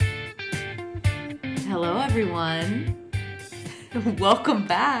Hello, everyone. Welcome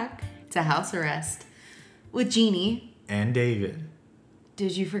back to House Arrest with Jeannie. And David.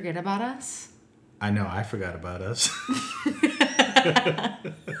 Did you forget about us? I know, I forgot about us.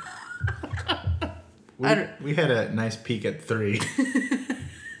 we had a nice peek at 3.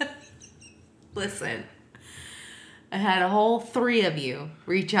 Listen, I had a whole 3 of you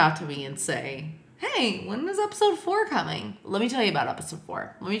reach out to me and say, hey, when is episode 4 coming? Let me tell you about episode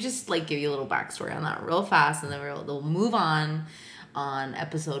 4. Let me just give you a little backstory on that real fast, and then we'll move on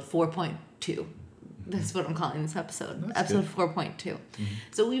episode 4.2. That's what I'm calling this episode. That's episode 4.2. Mm-hmm.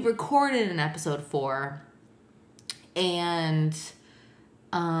 So we recorded an episode 4, and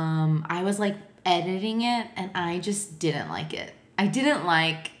I was editing it, and I just didn't like it. I don't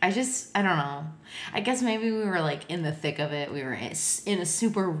know. I guess maybe we were in the thick of it. We were in a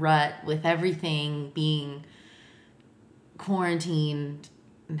super rut with everything being quarantined,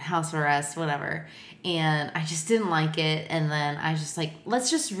 house arrest, whatever. And I just didn't like it. And then I just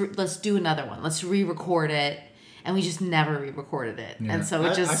let's do another one. Let's re-record it. And we just never re-recorded it. Yeah. And so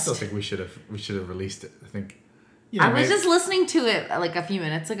I still think we should have released it. I think. I was just listening to it a few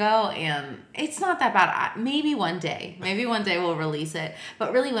minutes ago, and it's not that bad. Maybe one day we'll release it.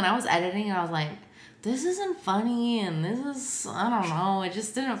 But really, when I was editing it, I was like, this isn't funny, and this is, I don't know, I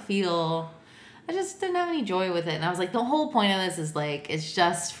just didn't have any joy with it. And I was like, the whole point of this is it's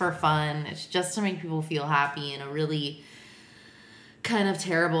just for fun. It's just to make people feel happy in a really kind of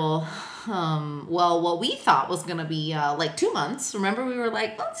terrible, what we thought was going to be 2 months. Remember, we were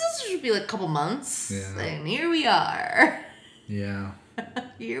like, well, this should be a couple months. Yeah. And here we are. Yeah.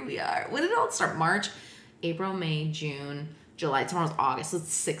 Here we are. When did it all start? March, April, May, June, July. Tomorrow's August. So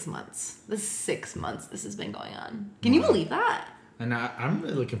it's 6 months. This is 6 months this has been going on. Can you believe that? And I'm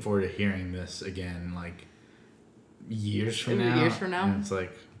really looking forward to hearing this again, years from now. And it's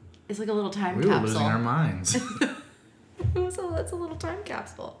it's like a little time capsule. We were losing our minds. That's a little time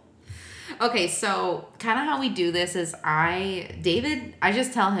capsule. Okay, so kind of how we do this is I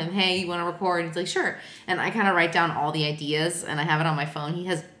just tell him, hey, you want to record? He's like, sure. And I kind of write down all the ideas, and I have it on my phone. He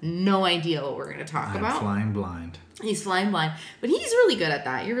has no idea what we're going to talk about. I'm flying blind. He's flying blind. But he's really good at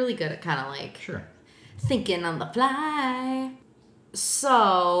that. You're really good at kind of sure, thinking on the fly.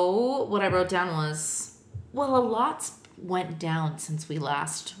 So what I wrote down was, well, a lot's went down since we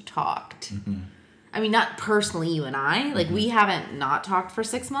last talked. Mm-hmm. I mean, not personally, you and I. We haven't not talked for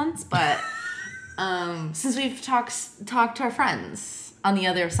 6 months, but since we've talked to our friends on the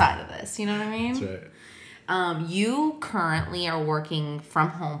other side of this, you know what I mean? That's right. You currently are working from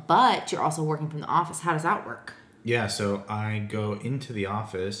home, but you're also working from the office. How does that work? Yeah, so I go into the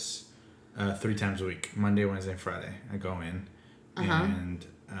office 3 times a week. Monday, Wednesday, Friday. I go in, and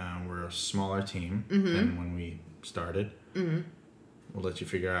we're a smaller team than when we started. Mm-hmm. We'll let you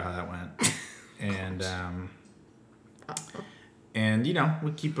figure out how that went. And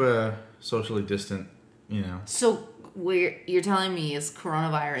we keep a socially distant, So you're telling me is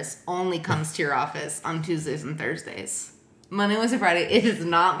coronavirus only comes to your office on Tuesdays and Thursdays. Monday, Wednesday, Friday, it is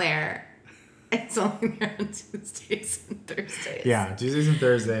not there. It's only there on Tuesdays and Thursdays. Yeah, Tuesdays and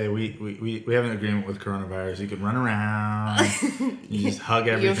Thursdays, we have an agreement with coronavirus. You can run around. You just hug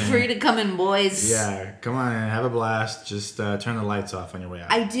everything. You're free to come in, boys. Yeah, come on in, have a blast. Just turn the lights off on your way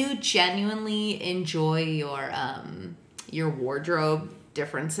out. I do genuinely enjoy your wardrobe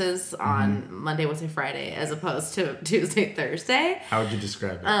differences on Monday, Wednesday, Friday, as opposed to Tuesday, Thursday. How would you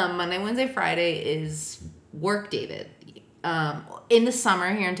describe it? Monday, Wednesday, Friday is work, David. In the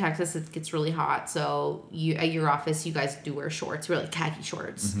summer here in Texas, it gets really hot. So at your office, you guys do wear shorts, really khaki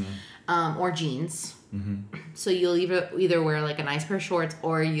shorts, or jeans. Mm-hmm. So you'll either wear a nice pair of shorts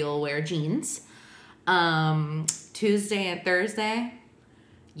or you'll wear jeans. Tuesday and Thursday,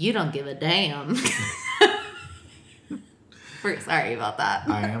 you don't give a damn. We're sorry about that.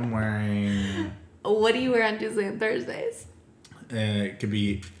 I am wearing. What do you wear on Tuesday and Thursdays? It could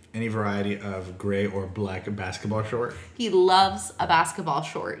be any variety of gray or black basketball short. He loves a basketball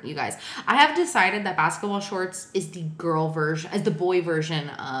short, you guys. I have decided that basketball shorts is the the boy version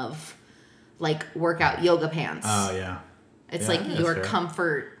of workout yoga pants. Oh, yeah. It's your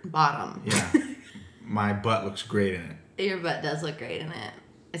comfort bottom. Yeah. My butt looks great in it. Your butt does look great in it.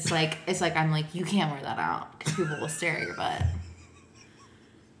 It's like I'm you can't wear that out because people will stare at your butt.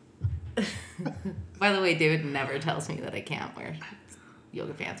 By the way, David never tells me that I can't wear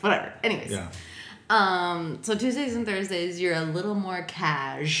yoga pants, whatever. Anyways. Yeah. So Tuesdays and Thursdays, you're a little more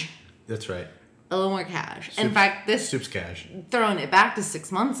cash. That's right. A little more cash. In fact, Soup's cash. Throwing it back to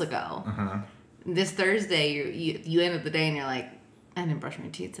 6 months ago. This Thursday, you ended the day and you're like, I didn't brush my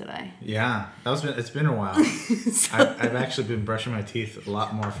teeth today. Yeah, it's been a while. I've actually been brushing my teeth a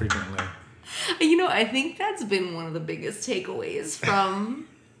lot more frequently. You know, I think that's been one of the biggest takeaways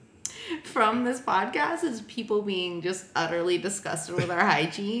from this podcast is people being just utterly disgusted with our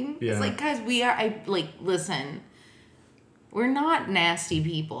hygiene. Yeah. It's like, guys, listen, we're not nasty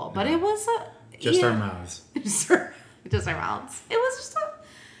people, but it was our mouths. just our mouths.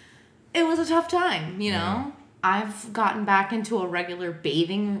 It was a tough time, you know. Yeah. I've gotten back into a regular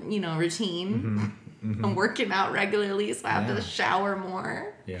bathing, routine. I'm working out regularly, so I have to shower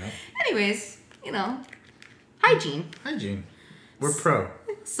more. Yeah. Anyways, hygiene. We're pro.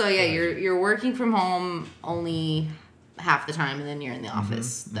 So yeah, you're working from home only half the time, and then you're in the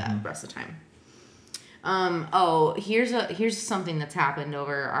office the rest of the time. Here's something that's happened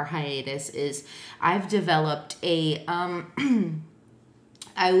over our hiatus is I've developed a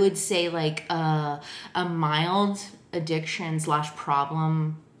I would say like a mild addiction /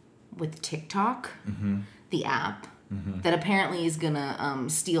 problem with TikTok, the app that apparently is gonna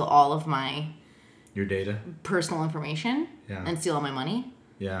steal all of your data, personal information, and steal all my money.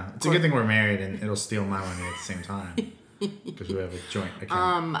 Yeah, it's a good thing we're married and it'll steal my money at the same time because we have a joint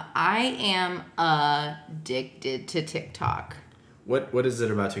account. I am addicted to TikTok. What is it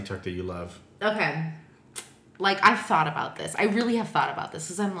about TikTok that you love? Okay, like I've thought about this. I really have thought about this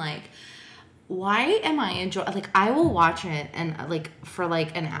because I'm like, why am I enjoying? Like I will watch it and for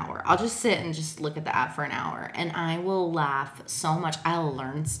an hour. I'll just sit and just look at the app for an hour, and I will laugh so much. I'll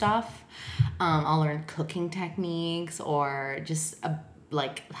learn stuff. I'll learn cooking techniques or just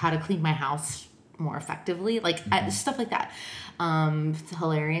how to clean my house more effectively, stuff like that.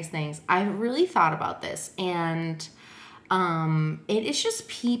 Hilarious things. I really thought about this, and it is just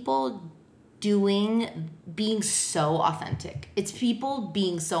people being so authentic. It's people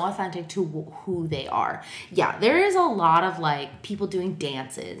being so authentic to who they are. Yeah, there is a lot of people doing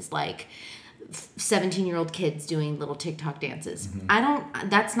dances, 17-year-old kids doing little TikTok dances.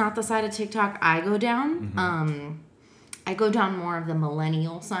 That's not the side of TikTok I go down. I go down more of the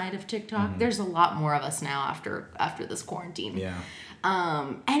millennial side of TikTok. There's a lot more of us now after this quarantine. Yeah.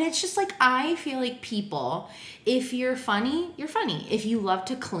 And it's just I feel like people, if you're funny, you're funny. If you love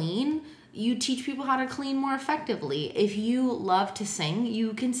to clean, you teach people how to clean more effectively. If you love to sing,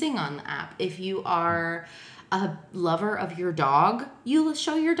 you can sing on the app. If you are a lover of your dog, you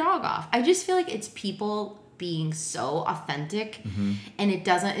show your dog off. I just feel like it's people being so authentic, and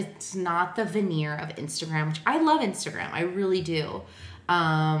it's not the veneer of Instagram, which I love Instagram. I really do.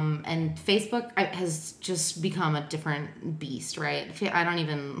 And Facebook has just become a different beast, right? I don't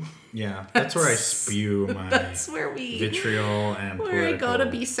even... Yeah, that's where I spew my that's where vitriol and where I go to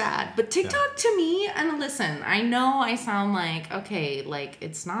be sad. But TikTok to me, and listen, I know I sound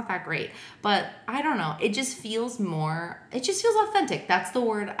it's not that great, but I don't know. It just feels authentic. That's the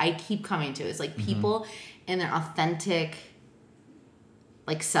word I keep coming to. It's people in their authentic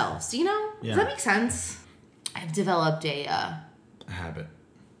selves. Yeah. Does that make sense? I've developed a habit.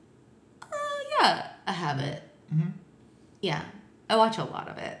 A habit. Yeah, I watch a lot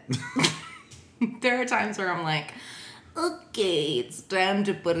of it. There are times where I'm like, okay, it's time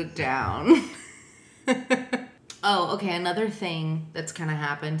to put it down. Oh, okay, another thing that's kind of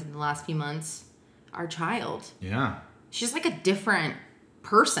happened in the last few months, our child. Yeah. She's a different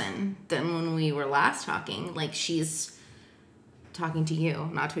person than when we were last talking. She's talking to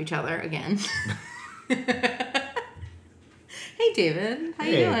you, not to each other again. Hey, David. How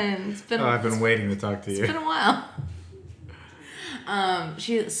you doing? I've been waiting to talk to you. It's been a while.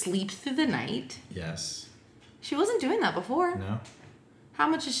 She sleeps through the night. Yes. She wasn't doing that before. No. How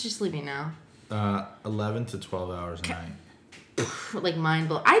much is she sleeping now? 11 to 12 hours a night. Mind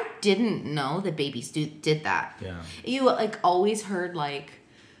blowing. I didn't know that babies did that. Yeah. You always heard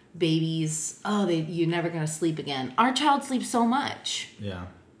babies, you're never gonna sleep again. Our child sleeps so much. Yeah.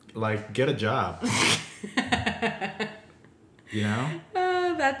 Get a job.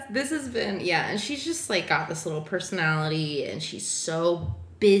 This has been, and she's just got this little personality, and she's so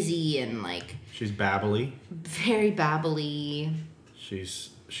busy and she's babbly. Very babbly.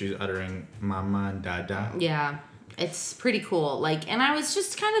 She's uttering mama and dada. Yeah. It's pretty cool. And I was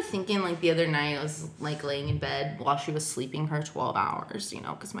just kind of thinking, the other night, I was, laying in bed while she was sleeping her 12 hours,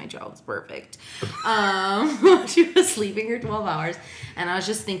 because my job was perfect. She was sleeping her 12 hours, and I was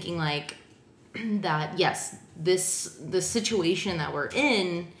just thinking, that, yes, the situation that we're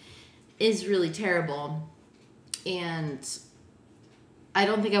in is really terrible, and I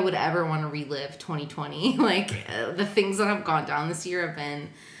don't think I would ever want to relive 2020. The things that have gone down this year have been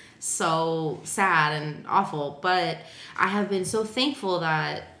so sad and awful, but I have been so thankful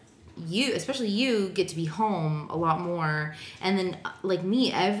that especially you get to be home a lot more, and then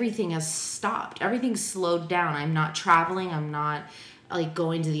me, everything has stopped. Everything's slowed down. I'm not traveling. I'm not like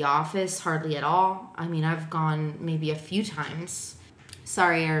going to the office hardly at all. I mean, I've gone maybe a few times.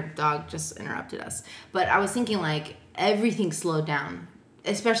 Sorry, our dog just interrupted us. But I was thinking like everything slowed down,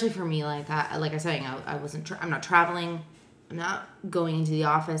 especially for me. Like I was saying, I'm not traveling. I'm not going into the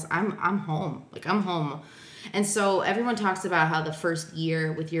office. I'm home. Like I'm home. And so everyone talks about how the first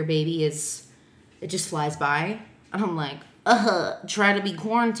year with your baby it just flies by. And I'm like, try to be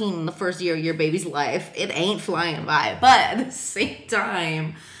quarantined the first year of your baby's life. It ain't flying by. But at the same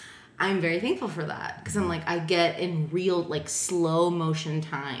time, I'm very thankful for that. Because I'm like, I get in real, like, slow motion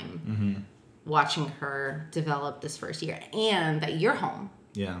time watching her develop this first year. And that you're home.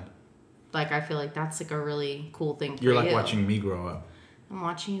 Yeah. Like, I feel like that's, like, a really cool thing for you. You're like watching me grow up. I'm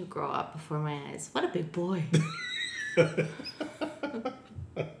watching you grow up before my eyes. What a big boy.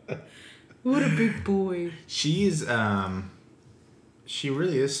 What a big boy. She's, she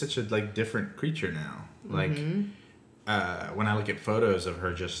really is such a, like, different creature now. Like, when I look at photos of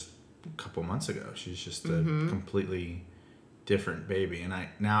her just a couple months ago, she's just a completely different baby. And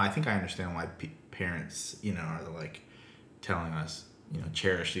I think I understand why parents, you know, are, like, telling us, you know,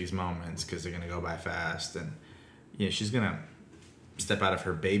 cherish these moments because they're going to go by fast. And, you know, she's going to step out of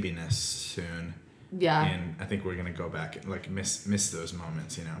her babyness soon. Yeah. And I think we're going to go back and, like, miss those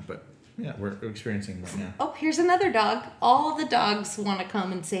moments, you know. But, yeah, we're experiencing right now. Oh, here's another dog. All the dogs want to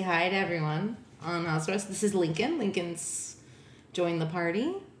come and say hi to everyone on Housewives. This is Lincoln. Lincoln's joined the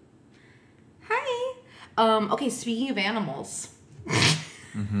party. Hi. Okay, speaking of animals.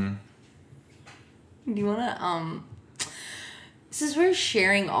 Do you want to, this is we're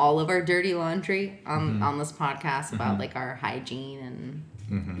sharing all of our dirty laundry on this podcast about like our hygiene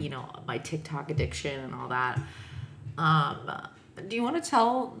and you know, my TikTok addiction and all that. Do you want to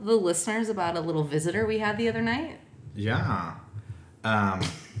tell the listeners about a little visitor we had the other night? Yeah.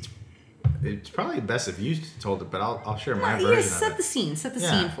 It's probably best if you told it, but I'll share my version of it. Set the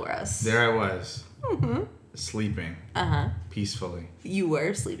scene for us. There I was, sleeping peacefully. You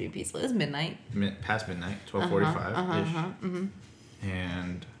were sleeping peacefully. It was midnight. Past midnight, 12:45-ish.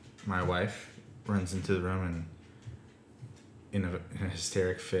 And my wife runs into the room and in a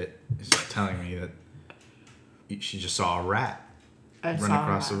hysteric fit is telling me that she just saw a rat run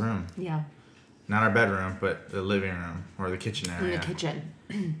across the room. Yeah. Not our bedroom, but the living room or the kitchen area. In the kitchen.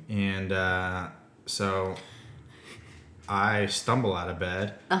 And so I stumble out of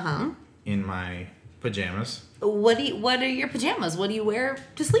bed in my pajamas. What are your pajamas? What do you wear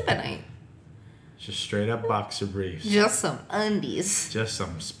to sleep at night? Just straight up boxer briefs. Just some undies. Just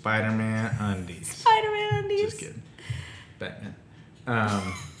some Spider-Man undies. Spider-Man undies. Just kidding. Batman.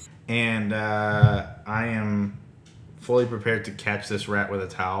 And I am fully prepared to catch this rat with a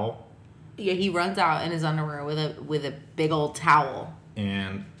towel. Yeah, he runs out in his underwear with a big old towel.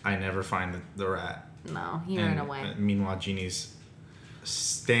 And I never find the rat. No, he ran away. Meanwhile, Jeannie's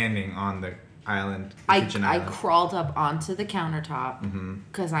standing on the island. Kitchen I island. crawled up onto the countertop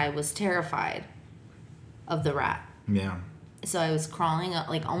because I was terrified of the rat. Yeah. So I was crawling up,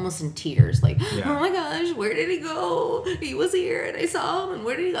 like, almost in tears. Like, oh my gosh, where did he go? He was here, and I saw him, and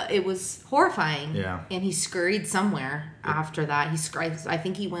where did he go? It was horrifying. Yeah. And he scurried somewhere after that. I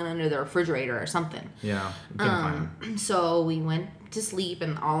think he went under the refrigerator or something. Yeah. Couldn't find him. So we went to sleep,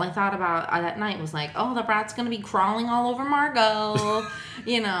 and all I thought about that night was, like, oh, the rat's going to be crawling all over Margot.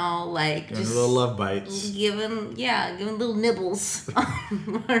 You know, like, Giving just little love bites. Giving little nibbles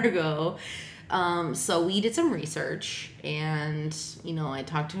on Margot. So we did some research, and, you know, I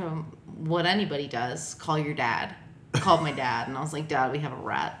talked to him, what anybody does, call your dad. I called my dad, and I was like, Dad, we have a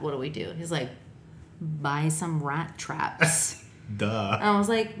rat. What do we do? He's like, buy some rat traps. Duh. And I was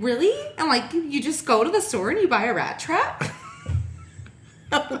like, really? And, like, you just go to the store and you buy a rat trap?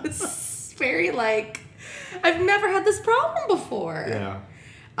 I was very, like, I've never had this problem before. Yeah.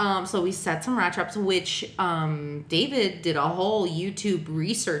 So we set some rat traps, which David did a whole YouTube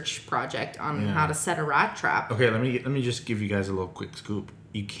research project on how to set a rat trap. Okay, let me just give you guys a little quick scoop.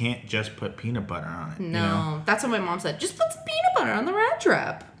 You can't just put peanut butter on it. No, you know? That's what my mom said. Just put some peanut butter on the rat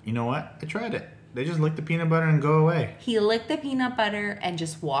trap. You know what? I tried it. They just lick the peanut butter and go away. He licked the peanut butter and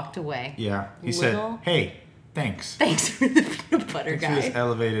just walked away. Yeah. He said, hey, thanks. Thanks for the peanut butter, Thanks guy. for this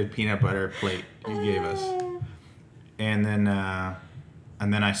elevated peanut butter plate you gave us. And then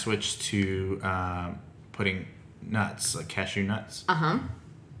I switched to putting nuts, like cashew nuts.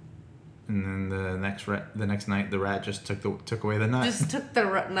 And then the next night, the rat just took away the nut. Just took the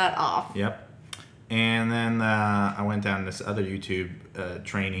nut off. Yep. And then I went down this other YouTube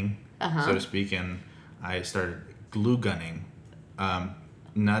training, so to speak, and I started glue gunning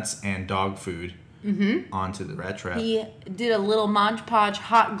nuts and dog food onto the rat trap. He did a little Mod Podge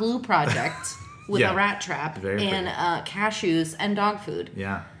hot glue project with Yeah. a rat trap Very and cashews and dog food.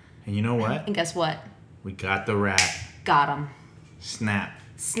 Yeah. And you know what? And guess what? We got the rat. Got him. Snap.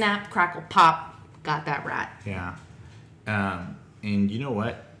 Snap, crackle, pop. Got that rat. Yeah. And you know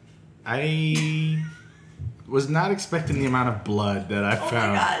what? I was not expecting the amount of blood that I found.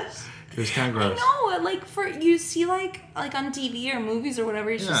 Oh my gosh. It was kind of gross. I know, like you see like on TV or movies or whatever,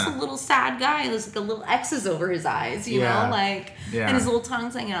 he's just a little sad guy. There's like a little X's over his eyes, you know, like, and his little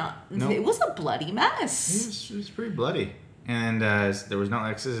tongue's hanging out. Nope. It was a bloody mess. It was pretty bloody. And there was no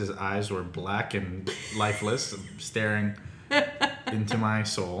X's. His eyes were black and lifeless, staring into my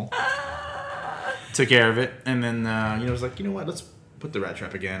soul. Took care of it. And then, I was like, you know what? Let's put the rat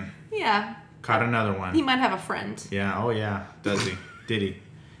trap again. Yeah. Caught another one. He might have a friend. Yeah. Oh, yeah. Does he? Did he?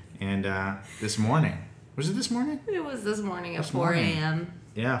 And this morning. Was it this morning? It was this morning at 4 a.m.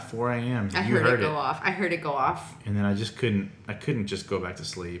 Yeah, 4 a.m. I heard it go off. And then I couldn't just go back to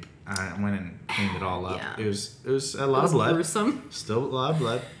sleep. I went and cleaned it all up. Yeah. It was a lot of blood. Gruesome. Still a lot of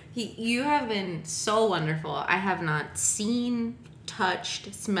blood. You have been so wonderful. I have not seen,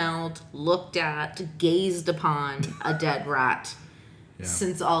 touched, smelled, looked at, gazed upon a dead rat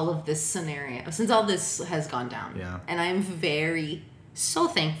since all of this scenario, since all this has gone down. Yeah. And I'm so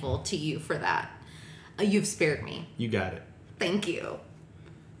thankful to you for that. You've spared me. You got it. Thank you.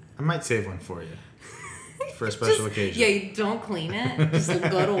 I might save one for you. For a special occasion. Yeah, you don't clean it. Just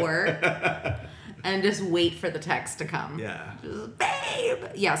go to work and just wait for the text to come. Yeah. Just, babe.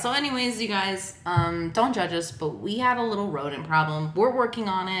 Yeah, so anyways, you guys, don't judge us, but we had a little rodent problem. We're working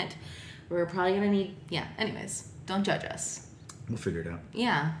on it. We're probably going to need, anyways, don't judge us. We'll figure it out.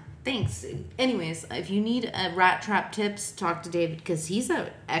 Yeah. Thanks. Anyways, if you need rat trap tips, talk to David because he's an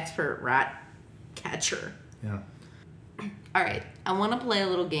expert rat catcher. Yeah. All right. I want to play a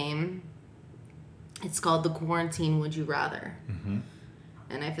little game. It's called the Quarantine Would You Rather. Mm-hmm.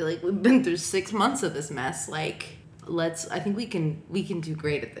 And I feel like we've been through 6 months of this mess. Like, I think we can do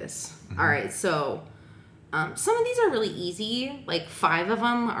great at this. Mm-hmm. All right. So, some of these are really easy. Like 5 of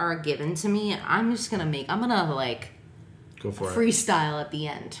them are given to me. I'm gonna like. Go for it. Freestyle at the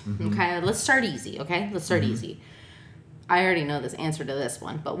end. Mm-hmm. Okay, let's start easy. Okay, let's start easy. I already know this answer to this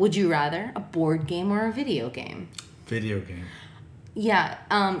one, but would you rather a board game or a video game? Video game. Yeah.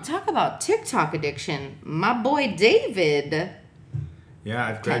 Talk about TikTok addiction. My boy David. Yeah,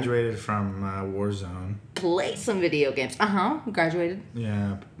 I've graduated from Warzone. Play some video games. Graduated.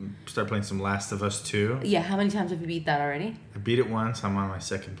 Yeah, start playing some Last of Us 2. Yeah. How many times have you beat that already? I beat it once. I'm on my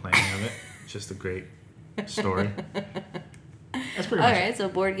second playing of it. Just a great story. That's pretty much it. So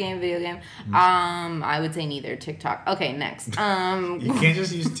board game, video game. I would say neither. TikTok. Okay, next. You can't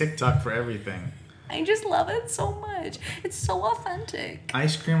just use TikTok for everything. I just love it so much. It's so authentic.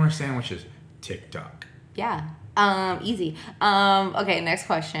 Ice cream or sandwiches? TikTok. Yeah. Easy. Okay, next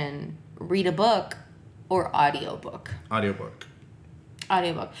question. Read a book or audiobook? Audiobook.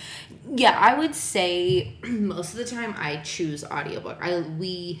 Yeah, I would say most of the time I choose audiobook.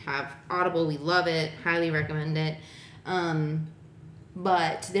 We have Audible, we love it, highly recommend it.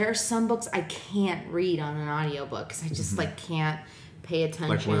 But there are some books I can't read on an audiobook because I just can't pay attention.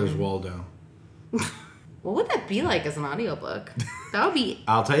 Like Where's Waldo? What would that be like as an audiobook? That would be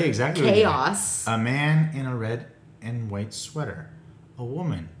I'll tell you exactly chaos. A man in a red and white sweater. A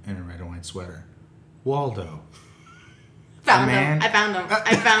woman in a red and white sweater. Waldo. I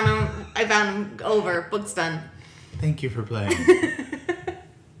found him. Over. Book's done. Thank you for playing.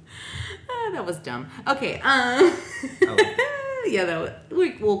 That was dumb. Okay.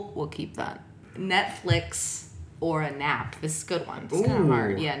 We'll keep that. Netflix or a nap. This is a good one. It's kind of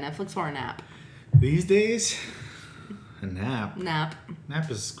hard. Yeah, Netflix or a nap. These days, a nap. Nap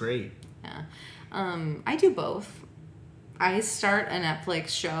is great. Yeah. I do both. I start a Netflix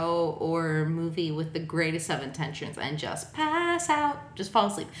show or movie with the greatest of intentions and just pass out, just fall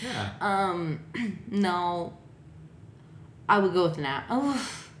asleep. Yeah. No. I would go with a nap. Oh,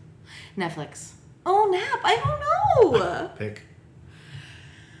 Netflix. Oh, nap. I don't know. Pick.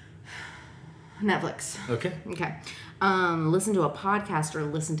 Netflix. Okay. Listen to a podcast or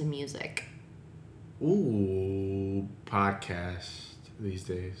listen to music. Ooh, podcast these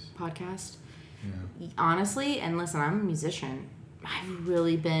days. Podcast? Yeah. Honestly, and listen, I'm a musician. I've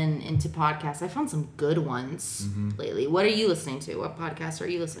really been into podcasts. I found some good ones lately. What are you listening to? What podcasts are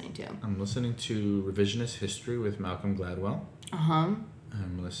you listening to? I'm listening to Revisionist History with Malcolm Gladwell. I'm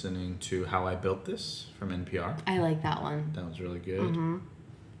listening to How I Built This from NPR. I like that one. That was really good.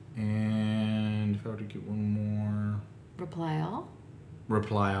 And if I were to get one more... Reply All?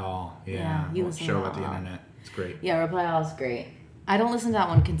 Reply All, yeah. You listen to show that about the a lot. internet. It's great. Yeah, Reply All is great. I don't listen to that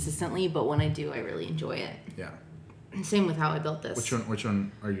one consistently, but when I do, I really enjoy it. Yeah. Same with How I Built This. Which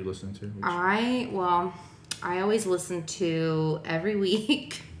one are you listening to? I always listen to every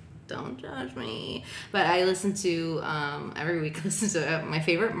week. Don't judge me. But I listen to, every week, listen to My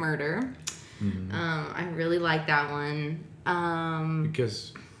Favorite Murder. Mm-hmm. I really like that one.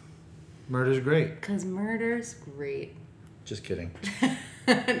 Because murder's great. Because murder's great. Just kidding.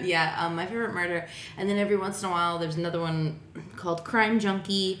 Yeah, My Favorite Murder. And then every once in a while, there's another one called Crime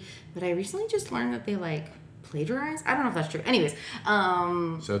Junkie. But I recently just learned that they, plagiarize. I don't know if that's true. Anyways,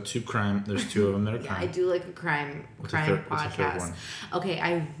 so there's two of them that are crime. Yeah, I do like a crime podcast. What's the third one? Okay,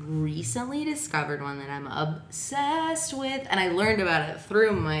 I recently discovered one that I'm obsessed with, and I learned about it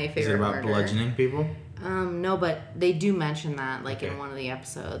through My Favorite Murder. Is it about bludgeoning people? No, but they do mention that in one of the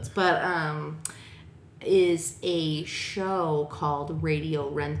episodes. But is a show called Radio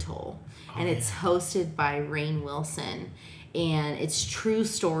Rental, and it's hosted by Rainn Wilson, and it's true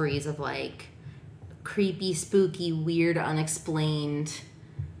stories of creepy, spooky, weird, unexplained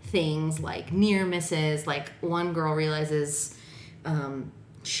things, like near misses. One girl realizes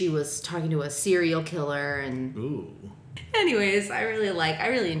she was talking to a serial killer, and ooh. Anyways, I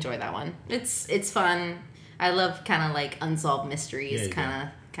really enjoy that one. It's fun. I love kind of unsolved mysteries, kind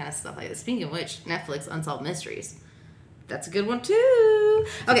of stuff like that. Speaking of which, Netflix Unsolved Mysteries. That's a good one too.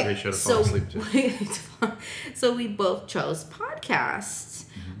 Okay, great show to fall asleep to. So we both chose podcasts.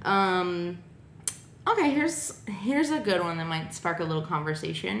 Mm-hmm. Okay, here's a good one that might spark a little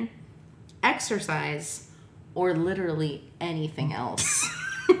conversation. Exercise or literally anything else.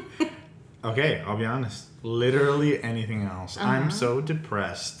 Okay, I'll be honest. Literally anything else. Uh-huh. I'm so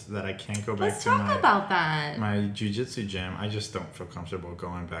depressed that I can't go back Let's talk about that. My jiu-jitsu gym. I just don't feel comfortable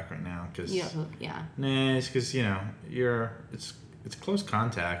going back right now because Nah, it's because it's close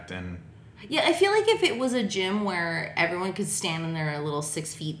contact and yeah. I feel like if it was a gym where everyone could stand in their little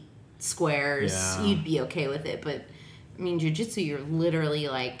 6 feet squares, you'd be okay with it. But I mean, jiu-jitsu, you're literally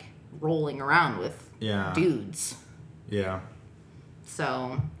rolling around with dudes. Yeah.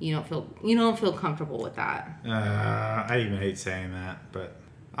 So you don't feel comfortable with that. I even hate saying that, but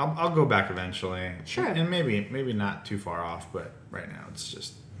I'll go back eventually. Sure. And maybe not too far off, but right now it's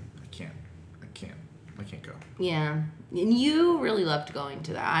just I can't go. Yeah, and you really loved going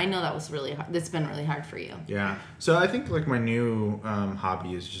to that. I know that was really hard. That's been really hard for you. Yeah. So I think my new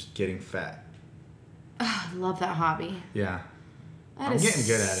hobby is just getting fat. I love that hobby. Yeah. I'm getting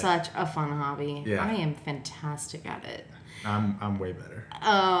good at it. Such a fun hobby. Yeah. I am fantastic at it. I'm way better.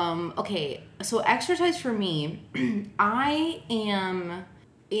 Okay, so exercise for me, I am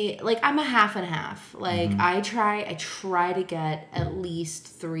I'm a half and half. Mm-hmm. I try to get at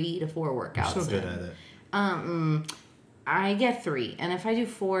least 3 to 4 workouts. You're so good at it. I get 3, and if I do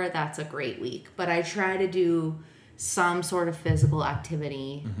 4, that's a great week. But I try to do some sort of physical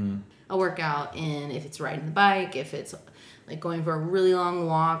activity, a workout, and if it's riding the bike, if it's going for a really long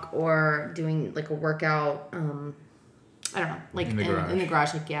walk, or doing a workout. I don't know, in the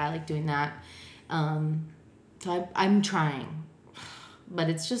garage, doing that. So I'm trying, but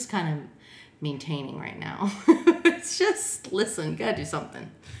it's just kind of maintaining right now. It's just, listen, you gotta do something.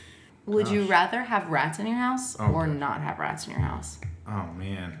 Would you rather have rats in your house or not have rats in your house? Oh,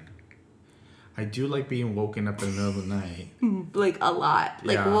 man. I do like being woken up in the middle of the night. A lot.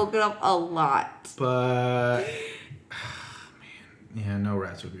 Woken up a lot. But, man, no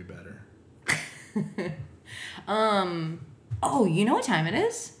rats would be better. Oh, you know what time it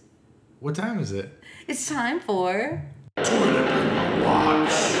is? What time is it? It's time for Toilet Paper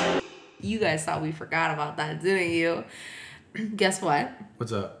Watch. You guys thought we forgot about that, didn't you? Guess what?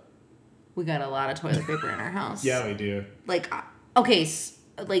 What's up? We got a lot of toilet paper in our house. Yeah, we do. Okay, this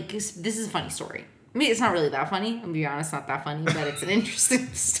is a funny story. I mean, it's not really that funny. I'm gonna be honest, not that funny, but it's an interesting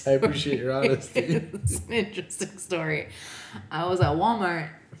story. I appreciate your honesty. It's an interesting story. I was at Walmart,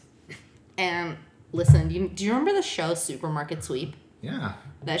 and listen, do you remember the show Supermarket Sweep? Yeah.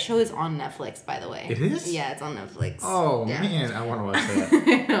 That show is on Netflix, by the way. It is? Yeah, it's on Netflix. Oh, yeah. Man, I want to watch that.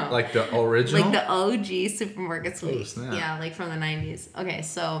 The original? The OG Supermarket Sweep. Oh, snap. Yeah, from the 90s. Okay,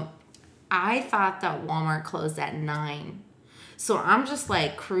 so I thought that Walmart closed at 9. So I'm just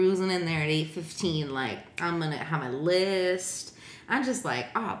cruising in there at 8:15. I'm going to have my list. I'm just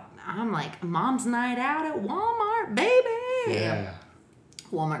I'm mom's night out at Walmart, baby. Yeah.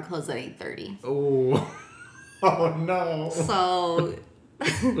 Walmart closed at 8:30. Oh. Oh, no. So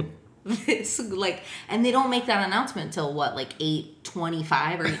this and they don't make that announcement until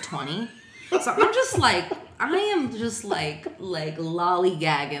 8:25 or 8:20. So I'm just I am just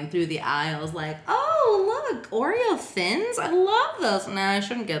lollygagging through the aisles oh look, Oreo Thins. I love those. Nah, I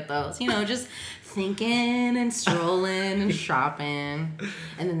shouldn't get those. You know, just thinking and strolling and shopping.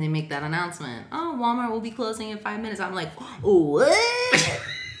 And then they make that announcement. Oh, Walmart will be closing in 5 minutes. I'm like, what?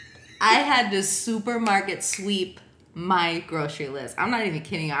 I had to supermarket sweep my grocery list. I'm not even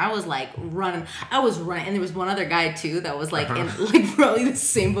kidding. I was like running. And there was one other guy too that was like in like probably the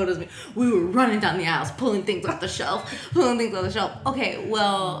same boat as me. We were running down the aisles, pulling things off the shelf. Okay,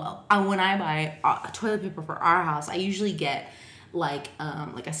 well, when I buy toilet paper for our house, I usually get like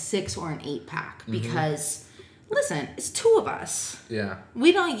a 6 or an 8 pack because listen, it's 2 of us. Yeah.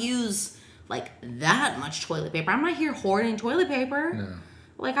 We don't use like that much toilet paper. I'm not here hoarding toilet paper. No.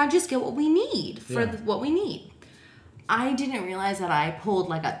 Like I just get what we need for what we need. I didn't realize that I pulled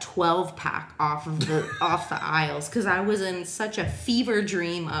like a 12 pack off the aisles because I was in such a fever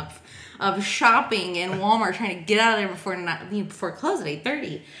dream of shopping in Walmart, trying to get out of there before it closed at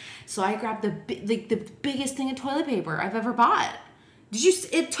 8:30. So I grabbed the biggest thing of toilet paper I've ever bought.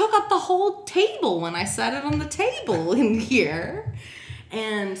 It took up the whole table when I set it on the table in here.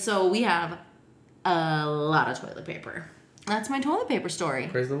 And so we have a lot of toilet paper. That's my toilet paper story.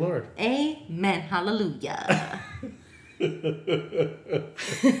 Praise the Lord. Amen. Hallelujah.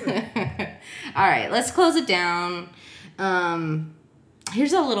 All right, let's close it down.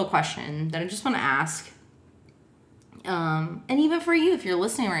 Here's a little question that I just want to ask. And even for you, if you're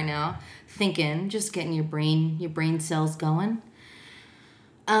listening right now, thinking, just getting your brain cells going.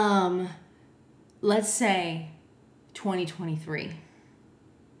 Let's say 2023.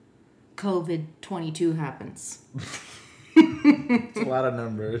 COVID-22 happens. It's a lot of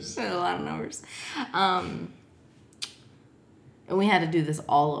numbers. A lot of numbers. And we had to do this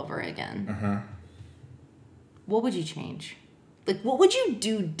all over again. Uh-huh. What would you change? Like, what would you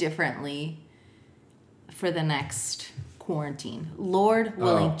do differently for the next quarantine? Lord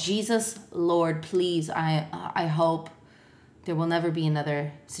willing, Jesus, Lord, please, I hope there will never be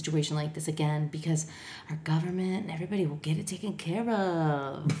another situation like this again because our government and everybody will get it taken care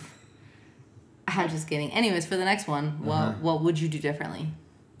of. I'm just kidding. Anyways, for the next one, what would you do differently?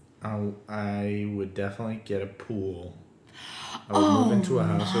 I would definitely get a pool. I would move into a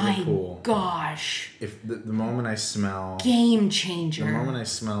house with a pool. Gosh. If the moment I smell... Game changer. The moment I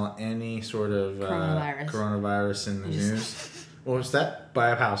smell any sort of coronavirus in the news... Well, what's that? Buy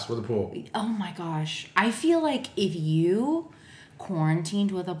a house with a pool. Oh my gosh. I feel like if you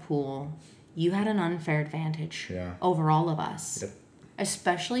quarantined with a pool, you had an unfair advantage over all of us. Yep.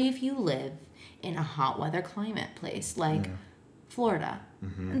 Especially if you live in a hot weather climate place like Florida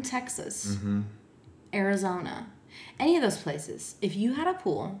and Texas, Arizona. Any of those places, if you had a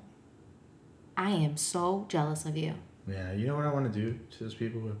pool, I am so jealous of you. Yeah, you know what I want to do to those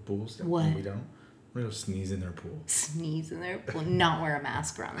people with pools? What? We don't. I'm going to go sneeze in their pool. Sneeze in their pool. Not wear a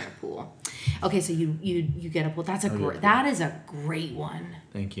mask around their pool. Okay, so you get a pool. That is a great one.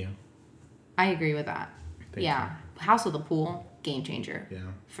 Thank you. I agree with that. Thank you. House with a pool, game changer. Yeah.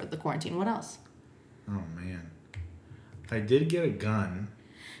 For the quarantine. What else? Oh, man. I did get a gun.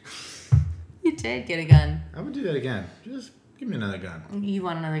 You did get a gun. I would do that again. Just give me another gun. You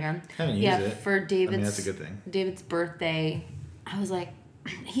want another gun? I haven't used it. For David's... I mean, that's a good thing. David's birthday, I was like...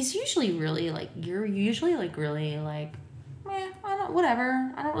 He's usually really, like... You're usually, like, really, like...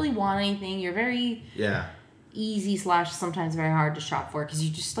 whatever. I don't really want anything. You're very... Yeah. Easy / sometimes very hard to shop for because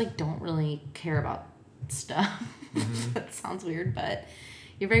you just, like, don't really care about stuff. That sounds weird, but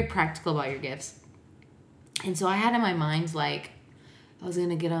you're very practical about your gifts. And so I had in my mind, like... I was going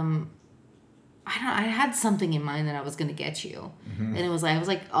to get him... I had something in mind that I was going to get you. And it was like, I was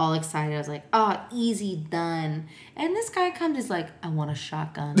like all excited. I was like, oh, easy, done. And this guy comes, he's like, I want a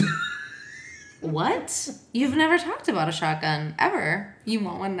shotgun. What? You've never talked about a shotgun ever. You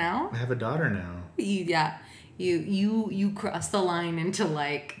want one now? I have a daughter now. You cross the line into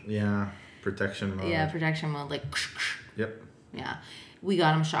like... Yeah, protection mode. Yeah, protection mode. Like... Yep. Yeah. We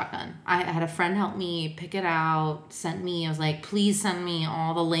got him a shotgun. I had a friend help me pick it out, sent me, I was like, please send me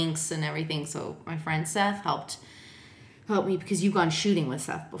all the links and everything. So my friend Seth helped me because you've gone shooting with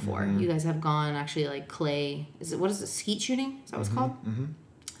Seth before. You guys have gone actually like clay. What is it, skeet shooting? Is that what it's called?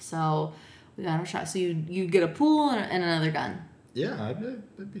 So we got him a shot. So you get a pool and another gun. Yeah,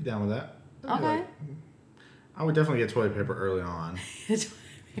 I'd be down with that. Okay. I would definitely get toilet paper early on.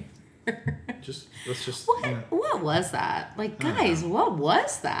 What was that? Like, guys, what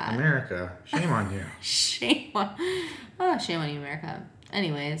was that? America. Shame on you. Shame on you, America.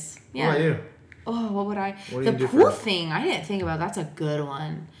 Anyways, yeah. What about you? Oh, what would I? The pool thing, I didn't think about. That's a good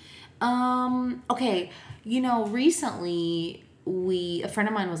one. Okay, recently a friend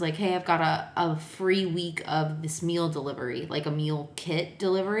of mine was like, hey, I've got a free week of this meal delivery, like a meal kit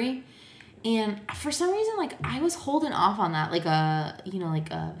delivery. And for some reason, like, I was holding off on that, like a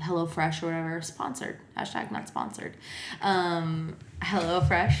HelloFresh or whatever, sponsored, hashtag not sponsored,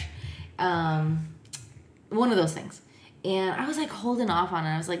 HelloFresh, one of those things. And I was like holding off on it.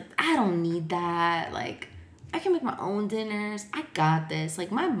 I was like, I don't need that. Like, I can make my own dinners. I got this.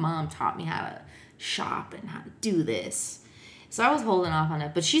 Like, my mom taught me how to shop and how to do this. So I was holding off on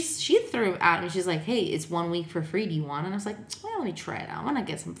it. But she threw it at me. She's like, hey, it's 1 week for free. Do you want it? And I was like, well, let me try it out. I want to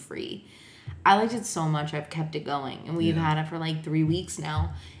get some free. I liked it so much, I've kept it going. And we've had it for like 3 weeks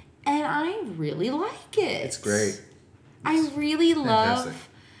now. And I really like it. It's great. I really love fantastic.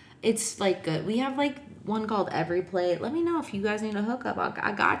 It's like good. We have like one called Every Plate. Let me know if you guys need a hookup.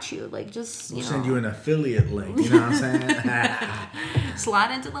 I got you. Like, just, We'll send you an affiliate link. You know what I'm saying?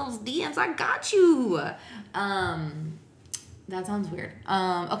 slide into those DMs. I got you. That sounds weird.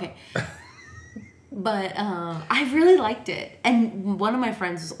 Okay. But I really liked it. And one of my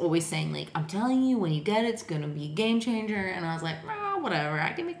friends was always saying, like, I'm telling you, when you get it, it's going to be a game changer. And I was like, well, whatever.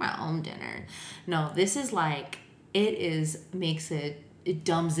 I can make my own dinner. No, this is like, it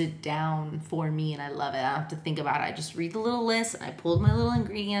dumbs it down for me, and I love it. I don't have to think about it. I just read the little list, and I pulled my little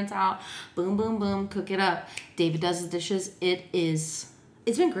ingredients out. Boom, boom, boom. Cook it up. David does the dishes. It's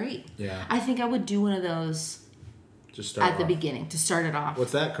been great. Yeah. I think I would do one of those Just start at the beginning to start it off.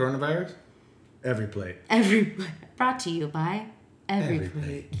 What's that? Coronavirus? Every Plate. Brought to you by Every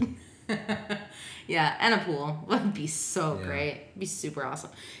Plate. Yeah, and a pool would be so great. It'd be super awesome.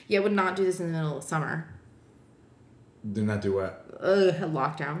 Yeah, I would not do this in the middle of summer. Do not do what?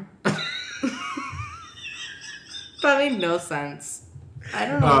 Lockdown. That made no sense. I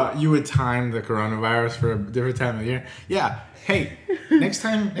don't know. You would time the coronavirus for a different time of the year. Yeah. Hey, next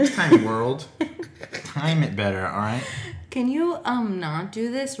time, world, time it better. All right. Can you not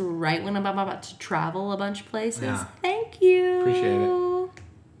do this right when I'm about to travel a bunch of places? Yeah. Thank you. Appreciate it.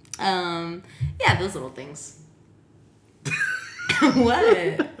 Yeah, those little things. What?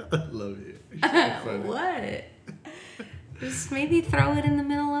 I love you. What? Just maybe throw it in the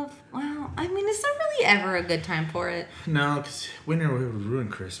middle of, well, I mean, is there really ever a good time for it? No, because winter would ruin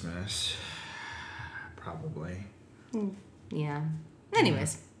Christmas. Probably. Yeah.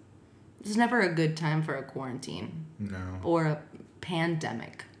 Anyways, there's never a good time for a quarantine. No. Or a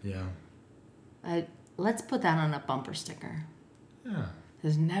pandemic. Yeah. Let's put that on a bumper sticker. Yeah.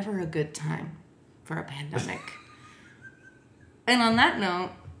 There's never a good time for a pandemic. And on that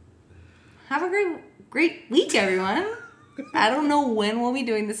note, have a great week, everyone. I don't know when we'll be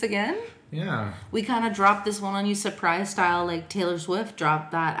doing this again. Yeah. We kind of dropped this one on you surprise style, like Taylor Swift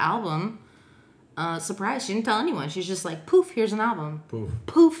dropped that album. Surprise. She didn't tell anyone. She's just like, poof, here's an album. Poof.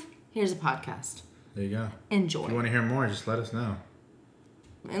 Poof, here's a podcast. There you go. Enjoy. If you want to hear more, just let us know.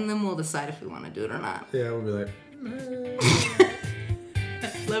 And then we'll decide if we want to do it or not. Yeah, we'll be like...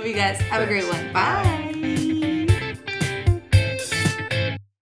 Love you guys. Have a great one. Bye.